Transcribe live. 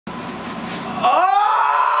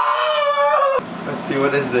see,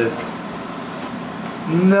 what is this?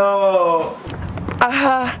 No.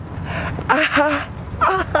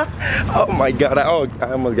 Oh my god,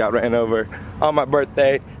 I almost got ran over on my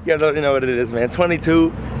birthday. You guys already know what it is, man.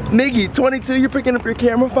 22. Miggy, 22, you're picking up your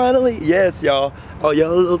camera finally? Yes, y'all. Oh,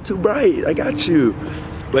 y'all a little too bright. I got you.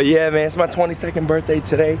 But yeah, man, it's my 22nd birthday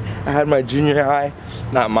today. I had my junior high,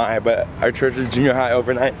 not mine, but our church's junior high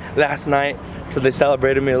overnight last night. So they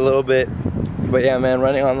celebrated me a little bit. But yeah, man,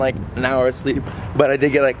 running on like an hour of sleep. But I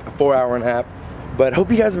did get like a 4-hour nap. But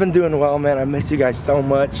hope you guys have been doing well, man. I miss you guys so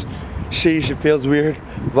much. Sheesh, it feels weird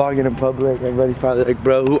vlogging in public. Everybody's probably like,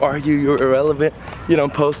 bro, who are you? You're irrelevant. You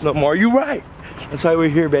don't post no more. You right. That's why we're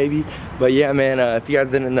here, baby. But yeah, man, if you guys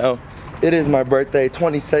didn't know, it is my birthday,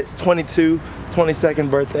 22nd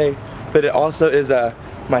birthday. But it also is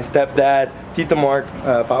my stepdad, Tita Mark,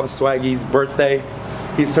 Bob Swaggy's birthday.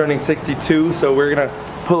 He's turning 62, so we're gonna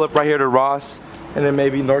pull up right here to Ross and then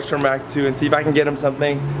maybe Nordstrom Rack 2 and see if I can get him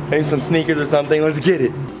something, maybe some sneakers or something. Let's get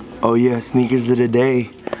it. Oh yeah, sneakers of the day.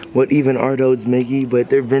 What even are those, Mickey? But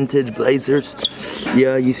they're vintage Blazers.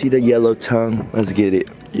 Yeah, you see the yellow tongue. Let's get it.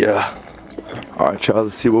 Yeah. All right, y'all,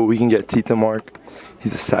 let's see what we can get. Tita Mark.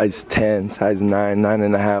 He's a size 10, size 9,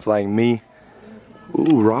 9.5 like me.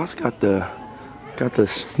 Ooh, Ross got the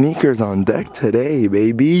sneakers on deck today,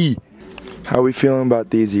 baby. How we feeling about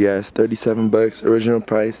these, you guys? 37 bucks, original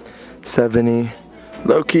price, 70.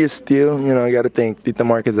 Low key is steal, you know, I gotta think. Tita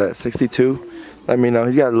Mark is at 62. Let me know.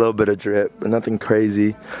 He's got a little bit of drip, but nothing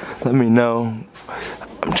crazy. Let me know.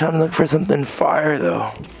 I'm trying to look for something fire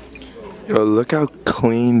though. Yo, look how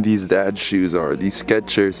clean these dad shoes are. These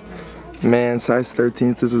Skechers. Man, size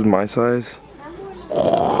 13, this is my size.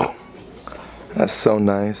 Oh, that's so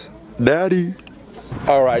nice. Daddy.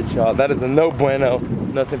 Alright, y'all, that is a no bueno.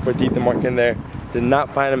 Nothing for Tita Mark in there. Did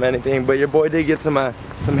not find him anything, but your boy did get some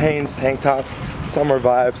Hanes tank tops. Summer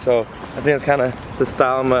vibe, so I think it's kind of the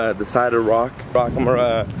style I'm decided to rock. I'm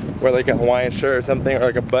gonna wear like a Hawaiian shirt or something, or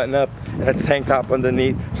like a button up and a tank top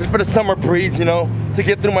underneath, just for the summer breeze, you know, to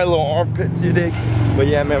get through my little armpits, you dig? But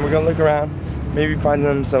yeah, man, we're gonna look around, maybe find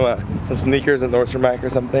them some sneakers at Nordstrom Rack or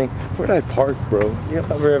something. Where did I park, bro? You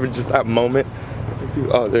know, ever just that moment?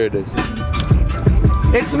 Oh, there it is.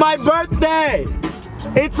 It's my birthday!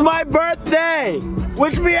 It's my birthday!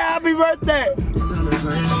 Wish me a happy birthday!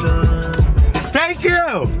 Thank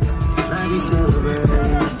you!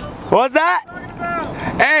 What's that?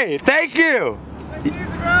 Hey, thank you!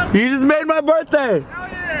 You just made my birthday! Hell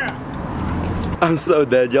yeah! I'm so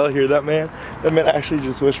dead. Y'all hear that, man? That man actually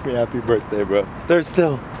just wished me happy birthday, bro. There's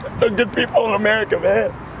still good people in America,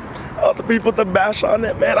 man. All the people that bash on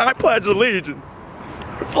it, man. I pledge allegiance.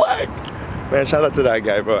 Flag. Man, shout out to that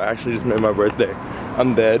guy, bro. Actually just made my birthday.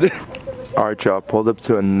 I'm dead. Alright, y'all. Pulled up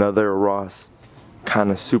to another Ross.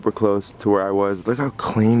 Kind of super close to where I was. Look how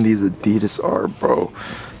clean these Adidas are, bro.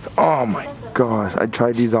 Oh my gosh, I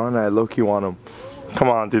tried these on and I low-key want them. Come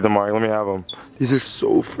on, Tita Mark, let me have them. These are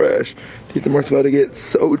so fresh. Tita Mark's about to get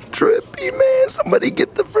so drippy, man. Somebody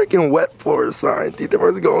get the freaking wet floor sign. Tita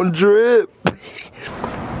Mark's going drip. Look,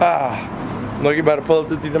 you about to pull up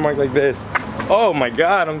to Tita Mark like this. Oh my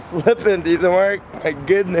god, I'm slipping, Tita Mark. My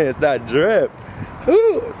goodness, that drip.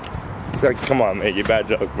 Whew. Like, come on, man, you bad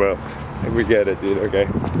joke, bro. We get it, dude, okay.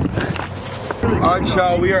 Alright,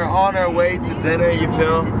 y'all, we are on our way to dinner, you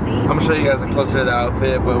feel? I'm gonna show you guys a closer to the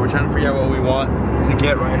outfit, but we're trying to figure out what we want to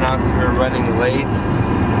get right now because we're running late.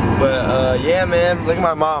 But yeah, man, look at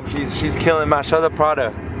my mom. She's killing my. Show the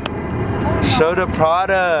Prada. Show the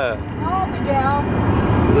Prada. Oh, Miguel.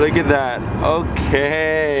 Look at that.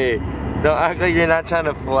 Okay. Don't act like you're not trying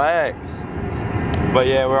to flex. But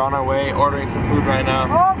yeah, we're on our way, ordering some food right now.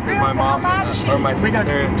 Oh, with my mom or my sister. We got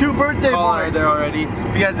 2 birthday boys there already.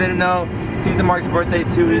 If you guys didn't know, it's Tita Mark's birthday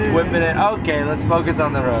too. He's whipping it. Okay, let's focus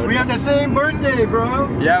on the road. We have the same birthday, bro.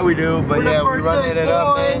 Yeah, we do. But yeah, we're running it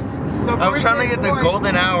up, man. I was trying to get the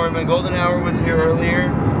golden hour. My golden hour was here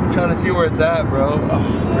earlier. I'm trying to see where it's at, bro. Oh,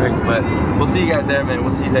 frick. But we'll see you guys there, man.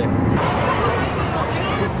 We'll see you there.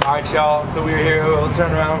 All right, y'all. So we're here. We'll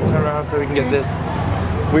turn around so we can get this.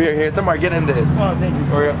 We are here. Tamar, get in this. Oh, thank you.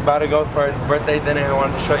 We're about to go for his birthday dinner. I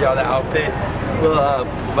wanted to show y'all the outfit. Little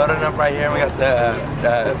button up right here. We got the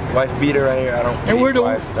wife beater right here. I don't. And we're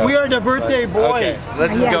we are the birthday boys. Okay,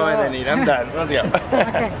 let's just go in and eat. I'm done. Let's go.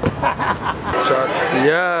 Shark.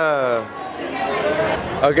 Yeah.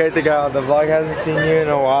 Okay, the vlog hasn't seen you in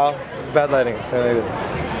a while. It's bad lighting.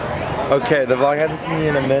 Okay, the vlog hasn't seen you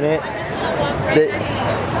in a minute.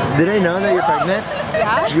 Did I know that you're pregnant?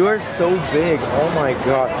 Yeah. You are so big. Oh my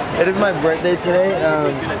god. It is my birthday today.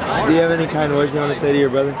 Do you have any kind words you want to say to your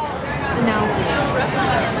brother? No.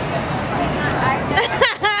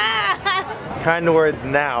 kind words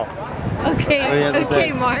now. Okay,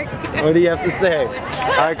 okay, Mark. What do you have to say?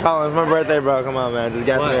 Alright, Colin, it's my birthday, bro. Come on, man. Just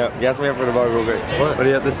gas me up. Gas me up for the vlog real quick. What do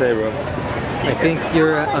you have to say, bro? I think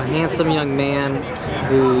you're a handsome young man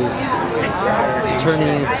who's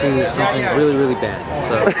turning into something really, really bad.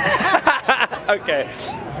 So. Okay.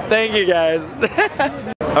 Thank you, guys.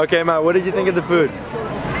 Okay, Matt, what did you think of the food?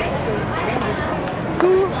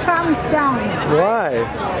 2 thumbs down. Why?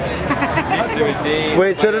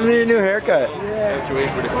 Wait, show them your new haircut.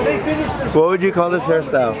 What would you call this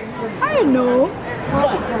hairstyle? I don't know.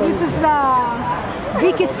 This is the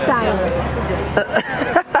Vicky style.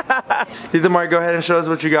 Tita Mark, go ahead and show us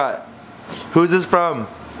what you got. Who's this from?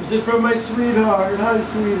 This is from my sweetheart. Hi,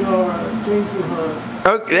 sweetheart. Thank you, hon.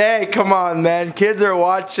 Okay, hey, come on, man. Kids are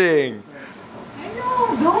watching. I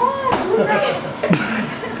know,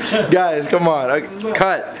 don't. Guys, come on. Okay,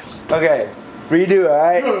 cut. Okay, redo,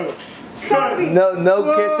 alright? No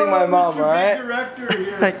kissing my mom, alright?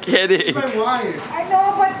 I'm kidding. My wife. I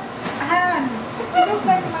know, but Han, you look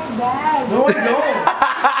like my dad. No, I don't.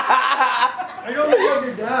 I don't look like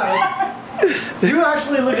your dad. You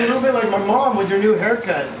actually look a little bit like my mom with your new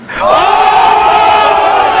haircut.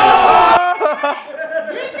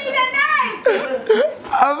 Give me the knife.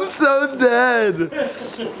 I'm so dead.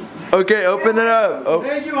 Okay, open it up.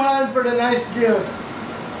 Thank you, hon, for the nice gift.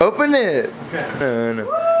 Open it. Okay.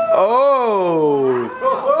 Oh.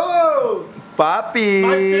 Papi.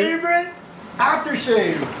 My favorite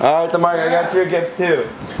aftershave. Alright, Mark, I got you a gift too.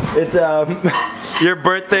 It's your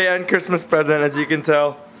birthday and Christmas present, as you can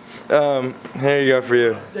tell. Here you go for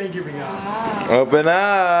you. Thank you, Miguel. Open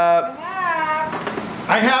up.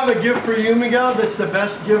 I have a gift for you, Miguel. That's the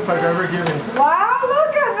best gift I've ever given. Wow,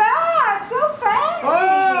 look at that. So fancy.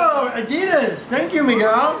 Oh, Adidas. Thank you,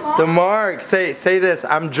 Miguel. The Mark, say this.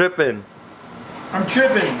 I'm dripping. I'm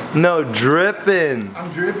tripping. No, dripping.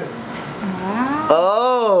 I'm dripping.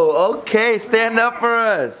 Oh, okay. Stand up for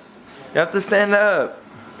us. You have to stand up.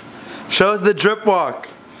 Show us the drip walk.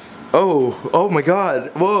 Oh my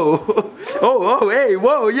God. Whoa. Oh, hey,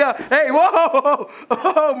 whoa, yeah. Hey, whoa.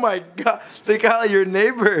 Oh my God. They got your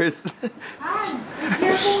neighbors. Han, be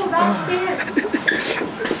careful downstairs.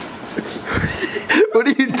 What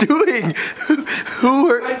are you doing? Who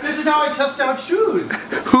hurt? This is how I test out shoes.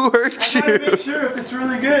 Who hurt I gotta make you? sure if it's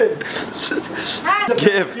really good. The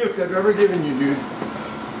best gift I've ever given you, dude.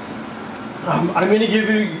 I'm gonna give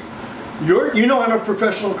you you know I'm a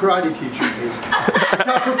professional karate teacher, dude. I've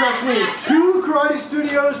taught professionally in 2 karate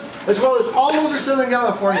studios as well as all over Southern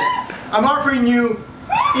California. I'm offering you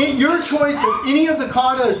your choice of any of the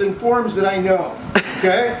katas and forms that I know.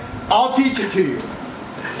 Okay? I'll teach it to you.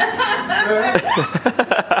 Okay?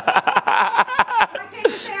 What can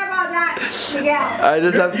you say about that, Miguel? I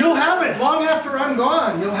just have You'll have it long after I'm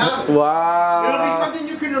gone. You'll have it. Wow. It'll be something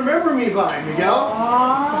you can remember me by, Miguel.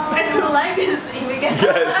 Legacy, Miguel.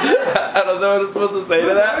 Guys, I don't know what I'm supposed to say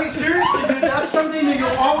to I that. mean, seriously, dude, that's something that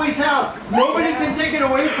you'll always have. Nobody can take it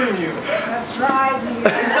away from you. That's right, Miguel.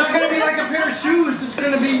 It's not going to be like a pair of shoes. It's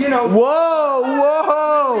going to be, you know, Whoa.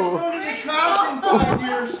 go to the trash in 5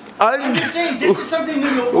 years. I'm just saying, this is something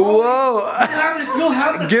that you'll always you'll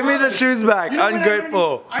have the Give me the shoes back. You know what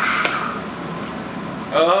Ungrateful.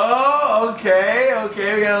 Oh, okay.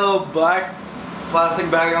 We got a little black plastic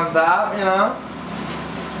bag on top, you know.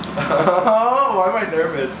 Oh, why am I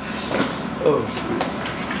nervous? Oh, shoot.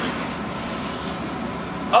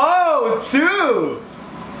 Oh,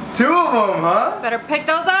 2 of them, huh? Better pick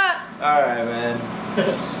those up. All right, man.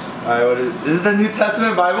 All right, what is this? Is the New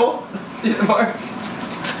Testament Bible? Mark.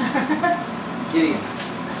 It's kidding.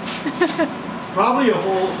 Probably a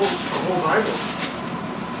whole Bible.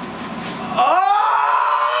 Oh!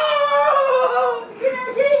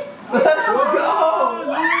 Let's go!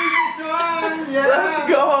 Louis Vuitton, yeah. Let's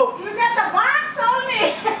go! You get the box only.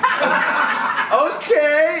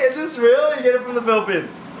 Okay, is this real? You get it from the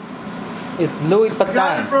Philippines? It's Louis Got it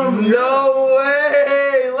Vuitton. from No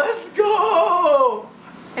way! Let's go!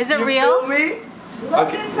 Is it You real? feel me? Look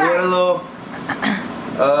Okay, we inside. got a little.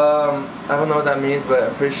 I don't know what that means, but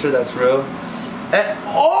I'm pretty sure that's real. And,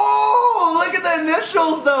 oh, look at the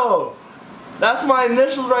initials though. That's my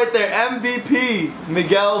initials right there. MVP,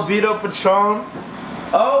 Miguel Vito Patron.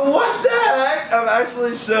 Oh, what the heck? I'm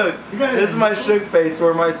actually shook. This is my shook face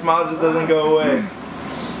where my smile just doesn't go away.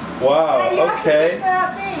 Wow, Hey, you have to okay. pick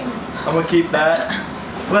that thing. I'm gonna keep that.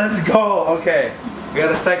 Let's go. Okay, we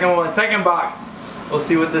got a second one, second box. We'll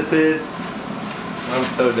see what this is. I'm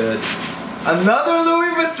so dead. Another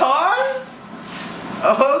Louis Vuitton?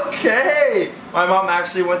 Okay. My mom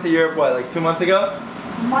actually went to Europe, what, like 2 months ago?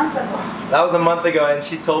 A month ago. That was a month ago, and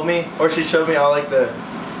she told me, or she showed me all like the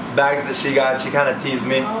bags that she got, and she kind of teased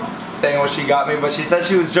me, saying what she got me, but she said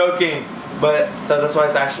she was joking. But so that's why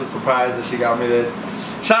it's actually a surprise that she got me this.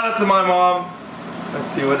 Shout out to my mom. Let's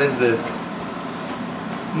see, what is this?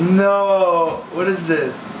 No, what is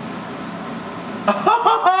this?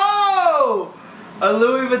 Oh, a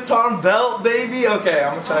Louis Vuitton belt, baby. Okay,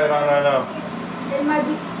 I'm gonna try it on right now. It might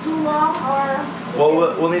be too long, or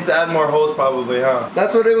Well, we'll need to add more holes probably, huh?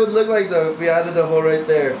 That's what it would look like though if we added the hole right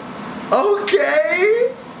there.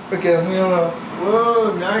 Okay. Okay, let me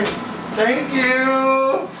Whoa, nice. Thank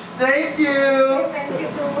you. Thank you. thank you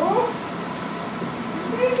too.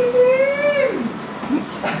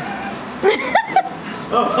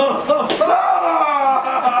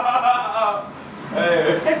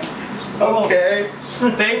 Hey. Okay.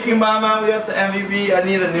 Thank you, Mama. We got the MVP. I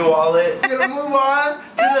need a new wallet. We're gonna move on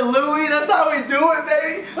to the Louis. That's how we do it,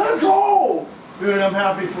 baby. Let's go. Dude, I'm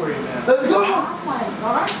happy for you, man. Let's go. Oh my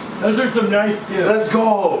gosh. Those are some nice gifts. Let's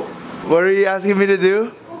go. What are you asking me to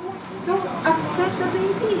do? Don't upset the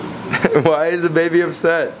baby. Why is the baby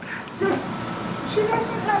upset? Because she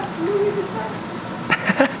doesn't have Louis Vuitton.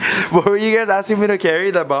 What were you guys asking me to carry,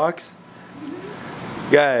 that box?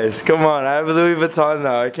 Guys, come on. I have a Louis Vuitton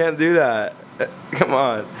now. I can't do that. Come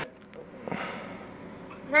on.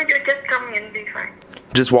 No, you're just coming in, be fine.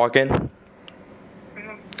 Just walk in?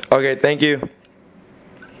 Okay, thank you.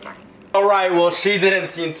 Alright, well, she didn't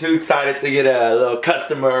seem too excited to get a little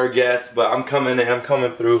customer or guest, but I'm coming in. I'm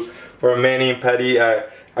coming through for a Mani-Pedi.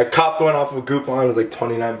 I copped one off of Groupon. It was like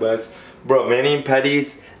 29 bucks. Bro,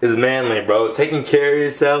 Mani-Pedis is manly, bro. Taking care of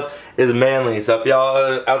yourself is manly. So if y'all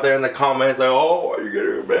are out there in the comments like, oh, why are you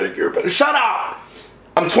getting a manicure, pedicure? Shut up!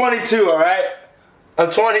 I'm 22, alright?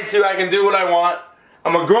 I'm 22, I can do what I want.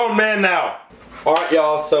 I'm a grown man now. Alright,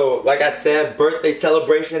 y'all, so like I said, birthday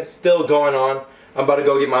celebration still going on. I'm about to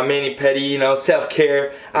go get my Mani-Pedi, you know,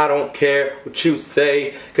 self-care. I don't care what you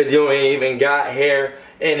say, cause you ain't even got hair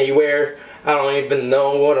anywhere. I don't even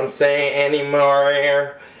know what I'm saying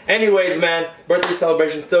anymore. Anyways, man, birthday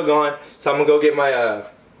celebration still going. So I'm gonna go get my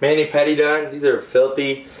Mani-Pedi done. These are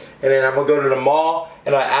filthy. And then I'm gonna go to the mall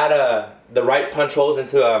and I add the right punch holes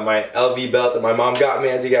into my LV belt that my mom got me,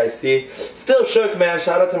 as you guys see. Still shook, man.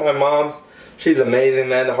 Shout out to my moms. She's amazing,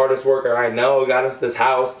 man. The hardest worker I know. Got us this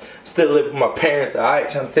house. Still live with my parents, alright?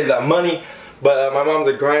 Trying to save that money. But my mom's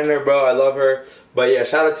a grinder, bro. I love her. But yeah,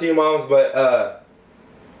 shout out to you, moms. But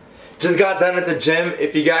just got done at the gym.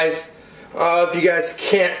 If you guys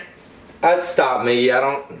can't stop me.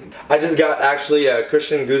 I just got actually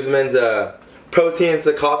Christian Guzman's protein. It's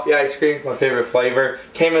a coffee ice cream, my favorite flavor.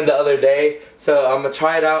 Came in the other day, so I'm gonna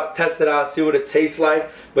try it out, test it out, see what it tastes like.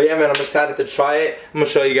 But yeah, man, I'm excited to try it. I'm gonna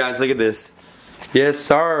show you guys. Look at this. Yes,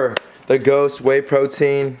 sir. The Ghost Whey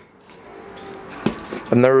Protein.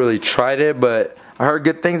 I've never really tried it, but I heard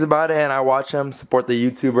good things about it, and I watch them. Support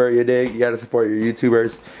the YouTuber, you dig? You gotta support your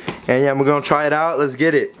YouTubers. And yeah, we're gonna try it out. Let's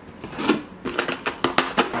get it.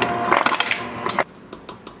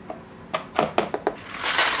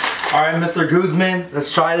 Alright, Mr. Guzman,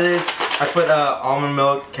 let's try this. I put almond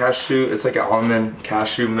milk, cashew. It's like an almond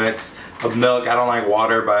cashew mix of milk. I don't like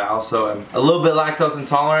water, but I also am a little bit lactose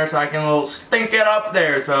intolerant, so I can a little stink it up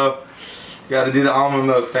there. So, you gotta do the almond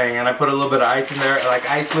milk thing. And I put a little bit of ice in there. I like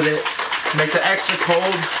ice with it. Makes it extra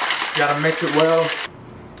cold. You gotta mix it well.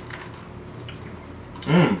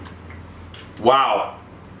 Mmm. Wow.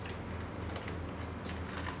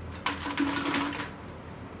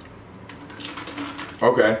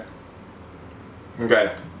 Okay.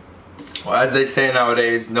 Okay. Well, as they say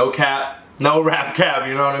nowadays, no cap, no rap cap,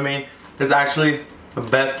 you know what I mean? It's actually the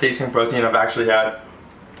best tasting protein I've actually had.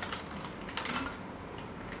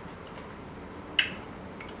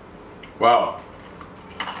 Wow.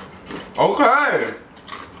 Okay.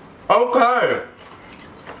 Okay.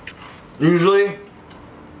 Usually,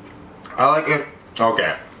 I like it.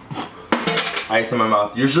 Okay. Ice in my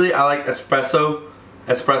mouth. Usually, I like espresso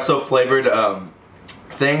flavored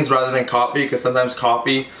things rather than coffee, because sometimes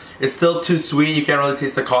coffee is still too sweet. You can't really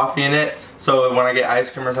taste the coffee in it. So when I get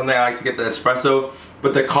ice cream or something, I like to get the espresso.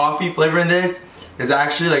 But the coffee flavor in this is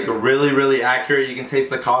actually like really, really accurate. You can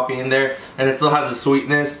taste the coffee in there, and it still has the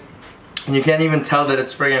sweetness. And you can't even tell that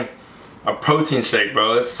it's friggin' a protein shake,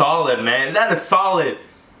 bro. It's solid, man. That is solid.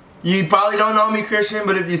 You probably don't know me, Christian,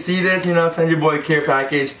 but if you see this, you know, send your boy a care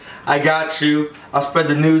package. I got you. I'll spread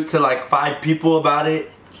the news to like 5 people about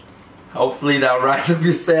it. Hopefully that'll rise up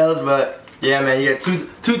your sales, but yeah, man, you get two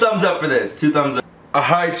thumbs up for this. 2 thumbs up.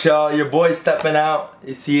 Alright, y'all, your boy's stepping out.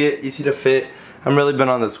 You see it? You see the fit? I'm really been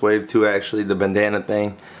on this wave too, actually, the bandana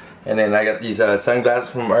thing. And then I got these sunglasses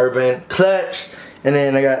from Urban, clutch. And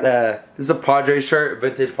then I got this is a Padre shirt,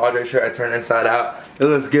 vintage Padre shirt. I turned inside out. It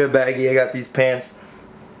looks good, baggy. I got these pants.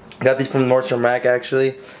 Got these from Nordstrom Rack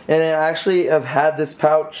actually. And I actually have had this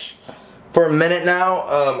pouch for a minute now.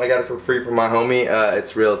 I got it for free from my homie.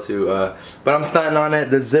 It's real too. But I'm stunting on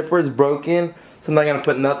it. The zipper is broken, so I'm not gonna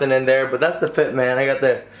put nothing in there. But that's the fit, man. I got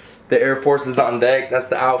the Air Forces on deck. That's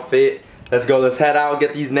the outfit. Let's go. Let's head out,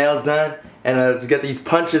 get these nails done, and let's get these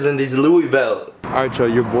punches and these Louis belts. Alright, y'all,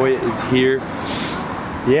 your boy is here.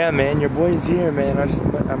 Yeah, man, your boy is here, man.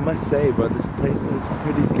 I must say, bro, this place looks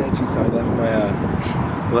pretty sketchy, so I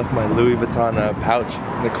left my Louis Vuitton pouch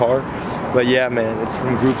in the car. But yeah, man, it's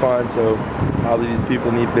from Groupon, so probably these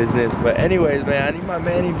people need business. But anyways, man, I need my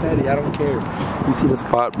Mani-Pedi. I don't care. You see the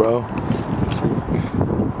spot, bro?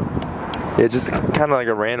 Yeah, just kind of like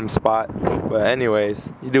a random spot. But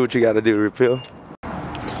anyways, you do what you gotta do, repeal.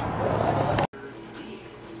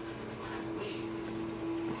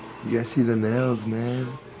 You guys see the nails, man?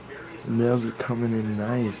 The nails are coming in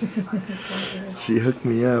nice. She hooked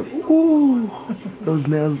me up. Ooh, those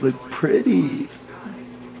nails look pretty.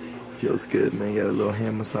 Feels good, man. Got a little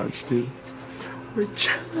hand massage too. We're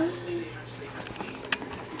chilling.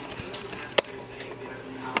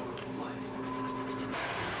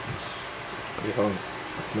 Yo, I'm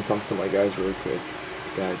gonna talk to my guys real quick.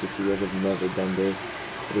 Guys, if you guys have never done this,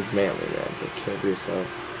 it is manly, man. Take care of yourself.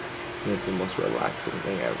 And it's the most relaxing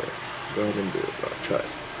thing ever. Go ahead and do it, bro.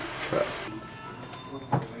 Trust. Trust.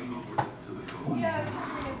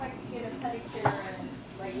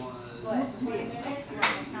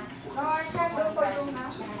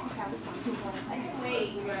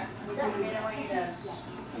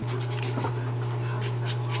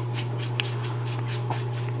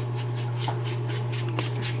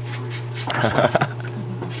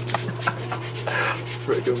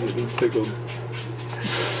 Frick, I'm getting tickled.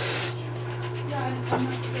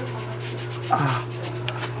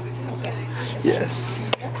 Yes.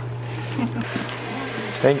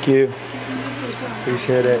 Thank you.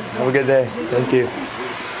 Appreciate it. Have a good day. Thank you.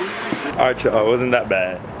 Alright, y'all. It wasn't that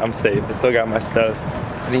bad. I'm safe. I still got my stuff.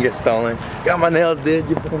 I didn't get stolen. Got my nails did,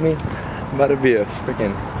 you feel me? I'm about to be a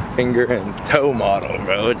freaking finger and toe model,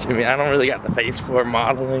 bro. What you mean? I don't really got the face for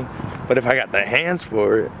modeling, but if I got the hands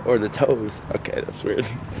for it, or the toes, okay, that's weird.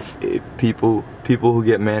 People who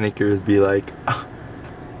get manicures be like,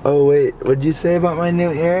 oh wait, what'd you say about my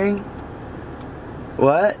new earring?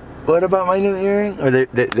 What? What about my new earring? Or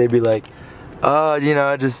they be like, oh, you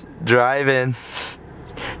know, just driving.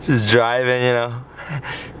 Just driving, you know.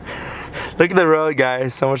 Look at the road,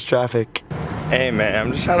 guys, so much traffic. Hey man,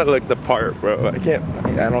 I'm just trying to look the part, bro. I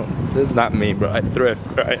don't, this is not me, bro. I thrift,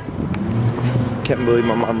 right? Can't believe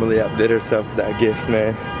my mom really outdid herself with that gift,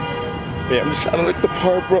 man. Yeah, I'm just trying to look the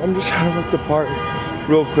part, bro. I'm just trying to look the part.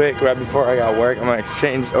 Real quick, right before I got work, I'm gonna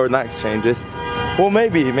exchange, or not exchange this. Well,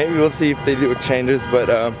 maybe we'll see if they do exchanges, but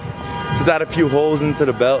just add a few holes into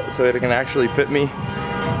the belt so it can actually fit me.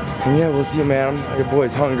 And yeah, we'll see, man. Your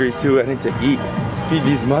boy's hungry too. I need to eat, feed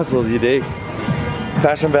these muscles, you dig?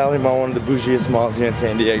 Fashion Valley Mall, one of the bougiest malls here in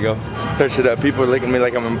San Diego. Search it up. People are looking at me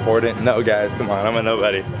like I'm important. No, guys, come on, I'm a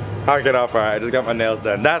nobody. Knock it off, alright. I just got my nails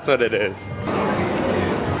done. That's what it is.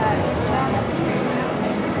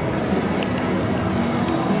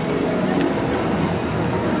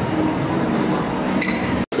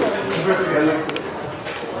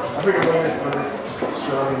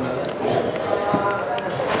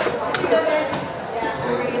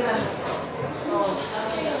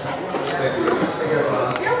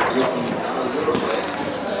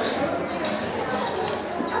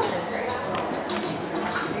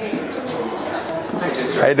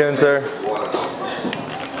 How you doing, sir?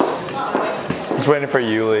 Just waiting for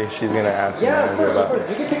Yuli. She's gonna ask me about it.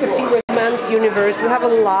 You can take a seat with Men's Universe. We have a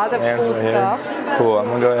lot of cool stuff. Cool. I'm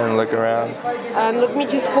gonna go ahead and look around. Let me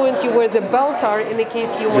just point you where the belts are in the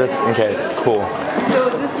case you want. Just in case. Cool. So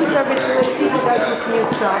this is our visibility. We got this new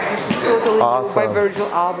stuff. This is totally awesome. New by Virgil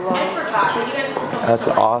Abloh. That's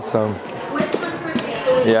awesome.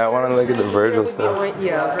 Yeah, I want to look at the Virgil stuff.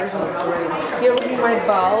 Yeah, Virgil is great. Here will be my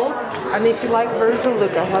belt. And if you like Virgil,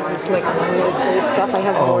 look, I have this like really cool stuff. I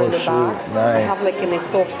have more in the back. Nice. I have like in a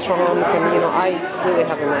soft trunk, and you know, I really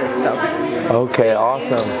have a nice stuff. Okay,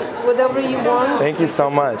 awesome. Whatever you want. Thank you so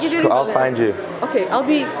much. I'll find you. Okay, I'll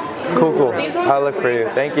be. Cool. I'll look for you.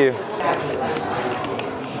 Thank you.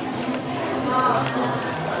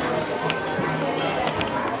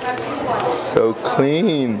 So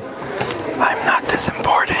clean. I'm not this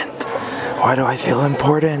important. Why do I feel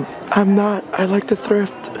important? I'm not. I like to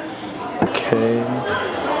thrift. Okay.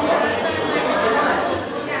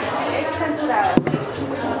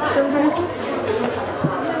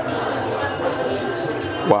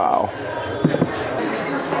 Wow.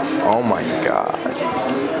 Oh my God.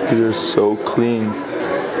 These are so clean.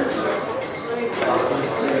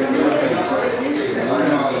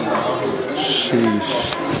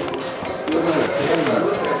 Sheesh.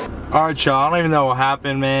 Alright, y'all, I don't even know what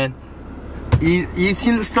happened, man. You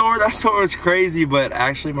seen the store? That store was crazy, but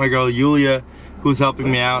actually my girl Yulia, who's helping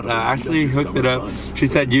me out, actually hooked it up. She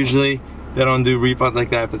said usually they don't do refunds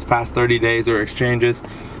like that if it's past 30 days or exchanges.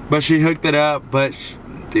 But she hooked it up, but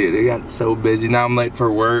dude, it got so busy. Now I'm late for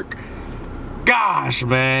work. Gosh,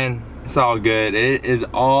 man. It's all good. It is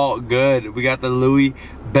all good. We got the Louis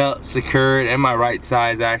belt secured and my right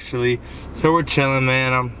size actually. So we're chilling,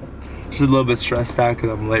 man. I'm just a little bit stressed out because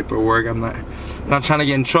I'm late for work. I'm not trying to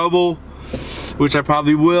get in trouble, which I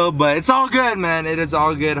probably will, but it's all good, man. It is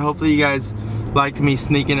all good. Hopefully you guys liked me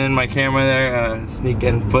sneaking in my camera there,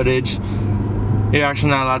 sneaking footage. You're actually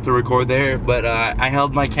not allowed to record there, but I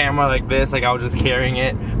held my camera like this, like I was just carrying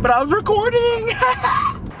it, but I was recording.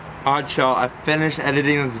 Alright, y'all, I finished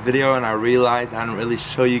editing this video and I realized I didn't really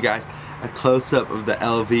show you guys a close-up of the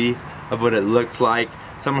LV, of what it looks like.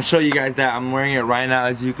 So I'm gonna show you guys that. I'm wearing it right now,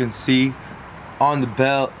 as you can see, on the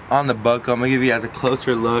belt, on the buckle. I'm gonna give you guys a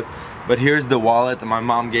closer look. But here's the wallet that my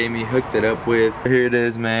mom gave me, hooked it up with. Here it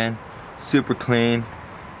is, man. Super clean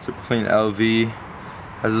LV.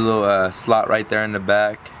 Has a little slot right there in the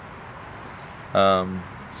back.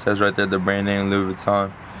 Says right there the brand name, Louis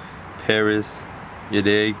Vuitton, Paris. You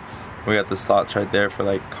dig? We got the slots right there for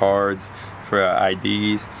like cards, for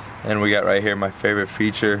IDs, and we got right here my favorite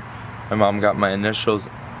feature. My mom got my initials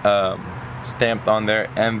stamped on there,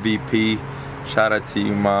 MVP. Shout out to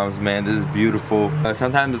you, moms, man. This is beautiful.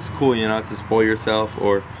 Sometimes it's cool, you know, to spoil yourself,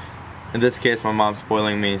 or in this case, my mom's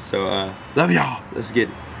spoiling me. So love y'all. Let's get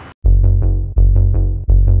it.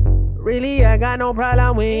 Really, I got no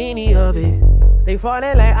problem with any of it. They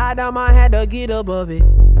falling like Adam, I had to get above it.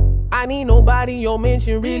 I need nobody, your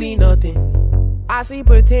mention, really nothing. I see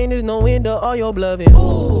pretenders, no end to all your bluffing.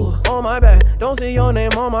 Ooh, on my back, don't say your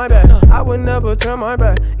name on my back. I would never turn my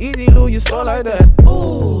back, easy lose your soul like that.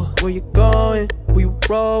 Ooh, where you going? Who you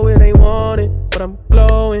roll with, they want it, but I'm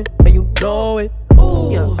glowing, and you know it. Ooh,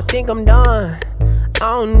 yeah, I think I'm done, I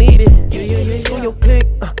don't need it. Yeah, so your click,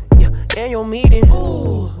 and your meeting.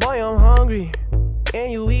 Ooh, boy, I'm hungry,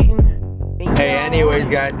 and you eating. Hey, anyways,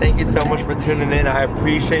 guys, thank you so much for tuning in. I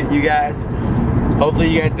appreciate you guys. Hopefully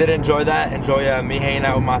you guys did enjoy that. Enjoy me hanging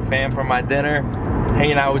out with my fam for my dinner,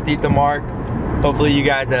 hanging out with Tita Mark. Hopefully you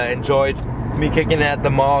guys enjoyed me kicking it at the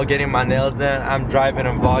mall, getting my nails done. I'm driving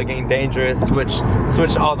and vlogging, dangerous.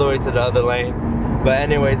 Switch all the way to the other lane. But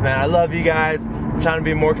anyways, man, I love you guys. I'm trying to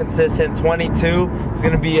be more consistent. 22 is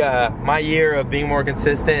gonna be my year of being more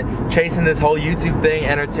consistent, chasing this whole YouTube thing,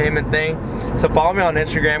 entertainment thing. So follow me on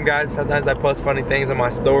Instagram, guys. Sometimes I post funny things on my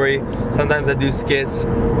story. Sometimes I do skits,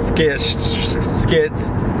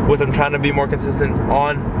 which I'm trying to be more consistent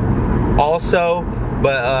on also.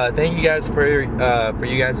 But thank you guys for you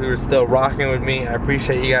guys who are still rocking with me. I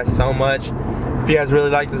appreciate you guys so much. If you guys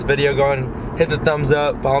really like this video, go and hit the thumbs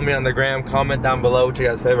up. Follow me on the gram. Comment down below what your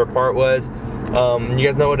guys' favorite part was. You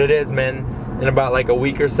guys know what it is, man. In about like a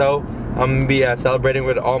week or so, I'm gonna be celebrating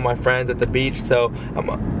with all my friends at the beach. So I'm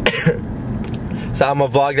gonna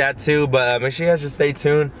vlog that too. But make sure you guys just stay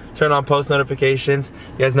tuned. Turn on post notifications.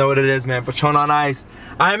 You guys know what it is, man. Patron on ice.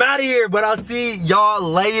 I'm out of here, but I'll see y'all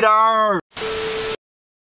later.